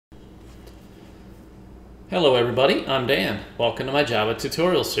Hello everybody, I'm Dan. Welcome to my Java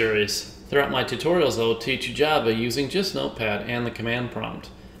tutorial series. Throughout my tutorials I will teach you Java using just Notepad and the command prompt.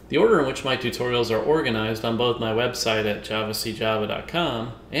 The order in which my tutorials are organized on both my website at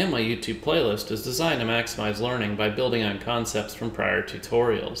javacjava.com and my YouTube playlist is designed to maximize learning by building on concepts from prior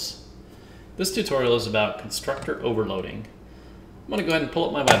tutorials. This tutorial is about constructor overloading. I'm going to go ahead and pull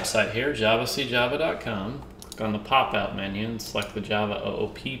up my website here, javacjava.com, click on the pop-out menu and select the Java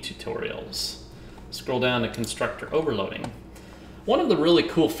OOP tutorials. Scroll down to constructor overloading. One of the really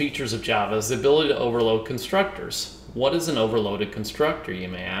cool features of Java is the ability to overload constructors. What is an overloaded constructor, you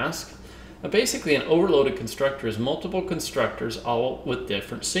may ask? Basically, an overloaded constructor is multiple constructors all with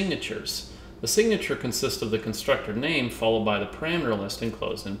different signatures. The signature consists of the constructor name followed by the parameter list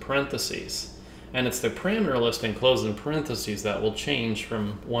enclosed in parentheses. And it's the parameter list enclosed in parentheses that will change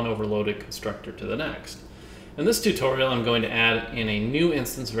from one overloaded constructor to the next. In this tutorial, I'm going to add in a new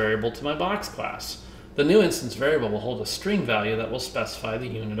instance variable to my box class. The new instance variable will hold a string value that will specify the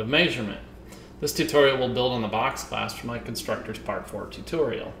unit of measurement. This tutorial will build on the box class for my Constructors Part 4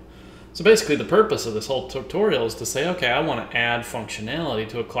 tutorial. So basically the purpose of this whole tutorial is to say, okay, I want to add functionality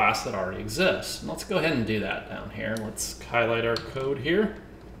to a class that already exists. And let's go ahead and do that down here. Let's highlight our code here.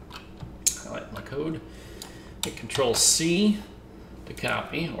 Highlight my code. Hit Control-C to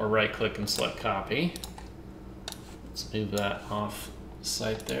copy, or right-click and select copy. Let's move that off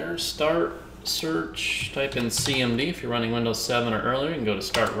site there. Start, search, type in CMD. If you're running Windows 7 or earlier, you can go to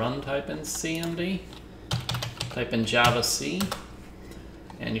Start Run, type in CMD. Type in Java C.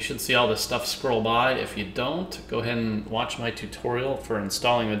 And you should see all this stuff scroll by. If you don't, go ahead and watch my tutorial for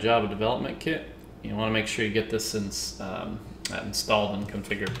installing the Java Development Kit. You want to make sure you get this installed and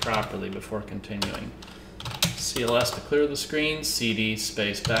configured properly before continuing. CLS to clear the screen, CD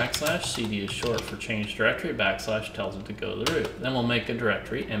space backslash. CD is short for change directory, backslash tells it to go to the root. Then we'll make a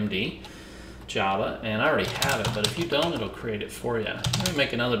directory, MD, Java, and I already have it, but if you don't, it'll create it for you. Let me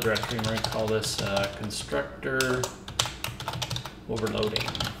make another directory, and we're going to call this Constructor Overloading.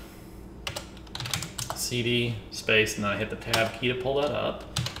 CD space, and then I hit the tab key to pull that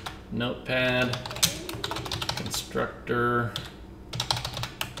up. Notepad, Constructor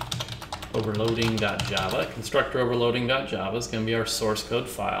Overloading.java. Constructor Overloading.java is going to be our source code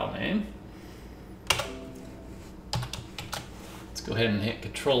file name. Let's go ahead and hit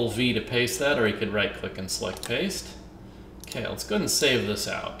Control-V to paste that, or you could right-click and select paste. Okay, let's go ahead and save this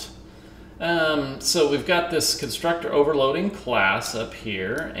out. So we've got this Constructor Overloading class up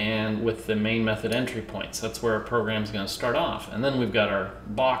here, and with the main method entry points. That's where our program is going to start off. And then we've got our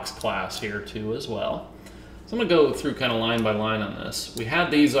box class here too as well. So I'm going to go through kind of line by line on this. We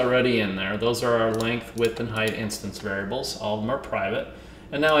had these already in there. Those are our length, width, and height instance variables. All of them are private.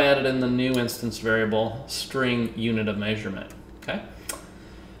 And now I added in the new instance variable, string unit of measurement. Okay.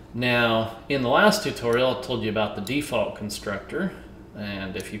 Now, in the last tutorial, I told you about the default constructor.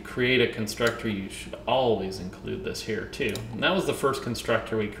 And if you create a constructor, you should always include this here too. And that was the first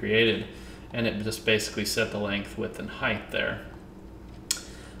constructor we created. And it just basically set the length, width, and height there.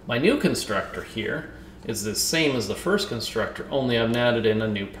 My new constructor here is the same as the first constructor, only I've added in a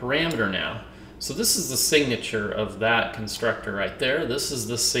new parameter now. So this is the signature of that constructor right there. This is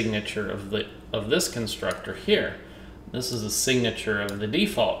the signature of this constructor here. This is the signature of the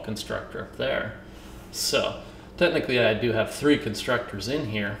default constructor up there. So technically I do have three constructors in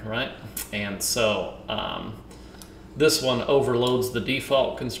here, right? And so this one overloads the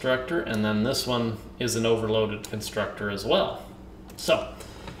default constructor, and then this one is an overloaded constructor as well. So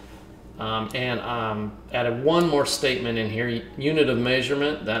added one more statement in here, unit of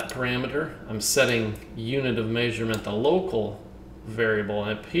measurement, that parameter. I'm setting unit of measurement, the local variable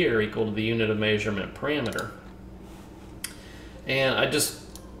up here, equal to the unit of measurement parameter. And I just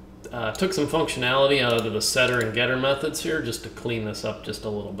took some functionality out of the setter and getter methods here just to clean this up just a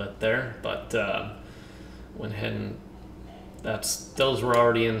little bit there. But went ahead and those were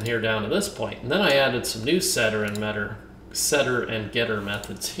already in here down to this point. And then I added some new setter and getter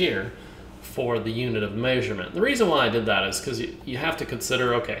methods here for the unit of measurement. The reason why I did that is because you have to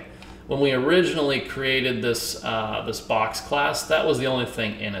consider, okay, when we originally created this this box class, that was the only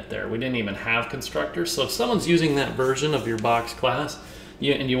thing in it there. We didn't even have constructors. So if someone's using that version of your box class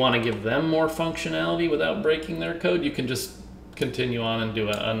and you want to give them more functionality without breaking their code, you can just continue on and do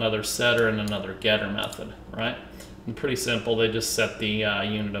another setter and another getter method, right? And pretty simple, they just set the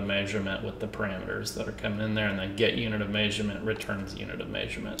unit of measurement with the parameters that are coming in there, and then get unit of measurement returns unit of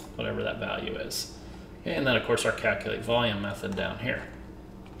measurement, whatever that value is. Okay, and then of course our calculate volume method down here.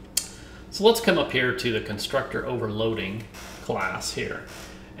 So let's come up here to the constructor overloading class here.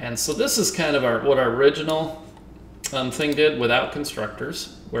 And so this is kind of what our original thing did without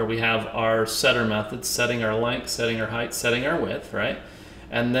constructors, where we have our setter methods setting our length, setting our height, setting our width, right?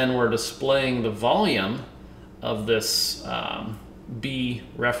 And then we're displaying the volume of this B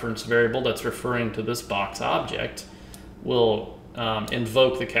reference variable that's referring to this box object. We'll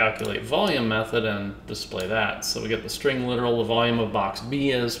invoke the calculate volume method and display that. So we get the string literal, the volume of box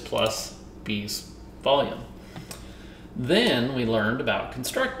B is plus B's volume. Then we learned about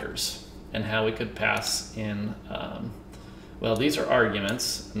constructors and how we could pass in, well, these are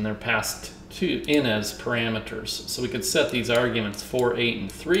arguments and they're passed in as parameters. So we could set these arguments 4, 8,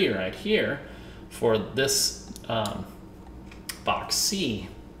 and 3 right here for this box C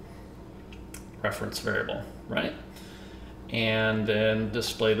reference variable, right? And then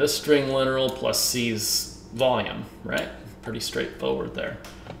display this string literal plus C's volume, right? Pretty straightforward there.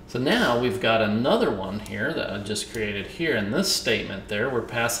 So now we've got another one here that I just created here. In this statement there, we're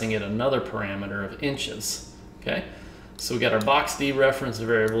passing it another parameter of inches, okay? So we got our box D reference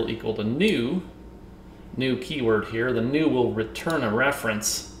variable equal to new keyword here. The new will return a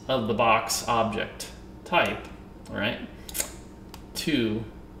reference of the box object type, all right, to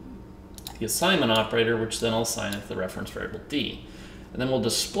the assignment operator, which then will assign it to the reference variable D. And then we'll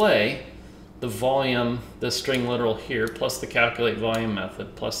display the volume, this string literal here, plus the calculate volume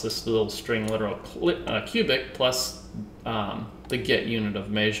method, plus this little string literal cubic, plus the get unit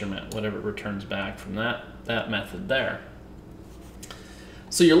of measurement, whatever it returns back from that method there.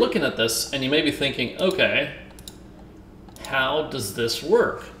 So you're looking at this and you may be thinking, okay, how does this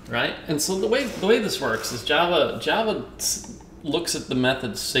work, right? And so the way this works is Java looks at the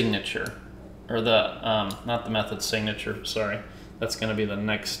method signature, or the not the method signature, sorry. That's going to be the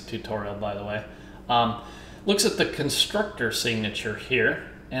next tutorial, by the way. Looks at the constructor signature here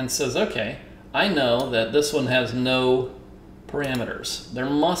and says, okay, I know that this one has no parameters. There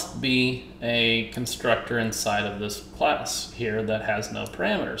must be a constructor inside of this class here that has no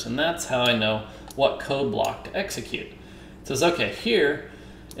parameters. And that's how I know what code block to execute. It says, okay, here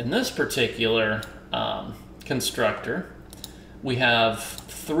in this particular constructor, we have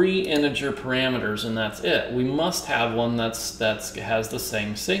 3 integer parameters and that's it. We must have one that has the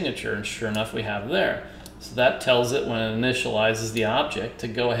same signature, and sure enough we have there. So that tells it when it initializes the object to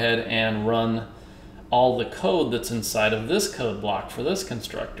go ahead and run all the code that's inside of this code block for this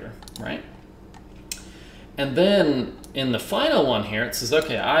constructor, right? And then in the final one here it says,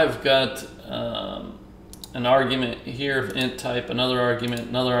 okay, I've got an argument here of int type, another argument,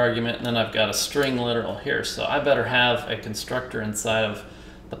 and then I've got a string literal here. So I better have a constructor inside of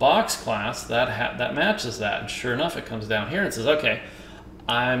the box class that matches that. And sure enough, it comes down here and says, okay,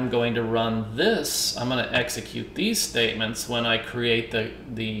 I'm going to run this. I'm going to execute these statements when I create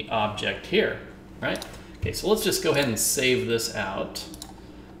the object here, right? Okay, so let's just go ahead and save this out.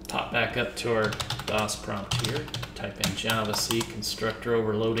 Pop back up to our DOS prompt here. Type in javac constructor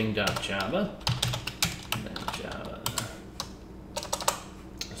overloading.java.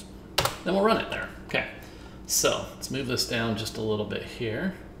 Then we'll run it there. Okay, so let's move this down just a little bit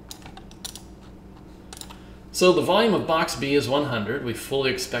here. So the volume of box B is 100. We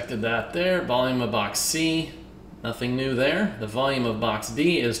fully expected that there. Volume of box C, nothing new there. The volume of box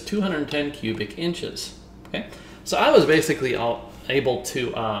D is 210 cubic inches. Okay, so I was basically able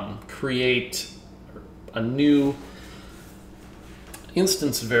to create a new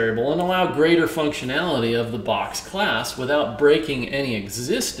instance variable and allow greater functionality of the box class without breaking any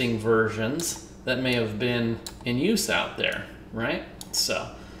existing versions that may have been in use out there, right?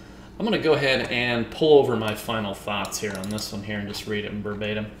 So I'm going to go ahead and pull over my final thoughts here on this one here and just read it in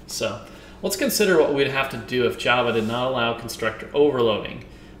verbatim. So let's consider what we'd have to do if Java did not allow constructor overloading.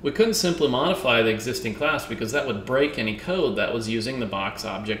 We couldn't simply modify the existing class because that would break any code that was using the box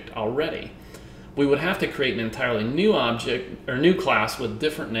object already. We would have to create an entirely new object or new class with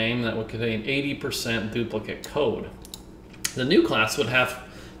different name that would contain 80% duplicate code. The new class would have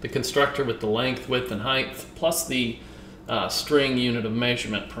the constructor with the length, width, and height, plus the string unit of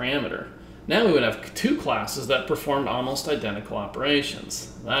measurement parameter. Now we would have 2 classes that performed almost identical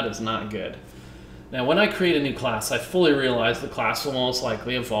operations. That is not good. Now when I create a new class, I fully realize the class will most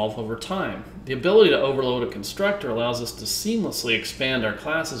likely evolve over time. The ability to overload a constructor allows us to seamlessly expand our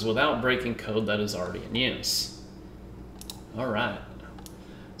classes without breaking code that is already in use. All right.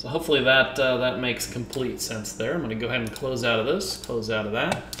 So hopefully that makes complete sense there. I'm going to go ahead and close out of this, close out of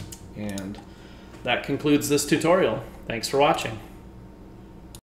that, and that concludes this tutorial. Thanks for watching.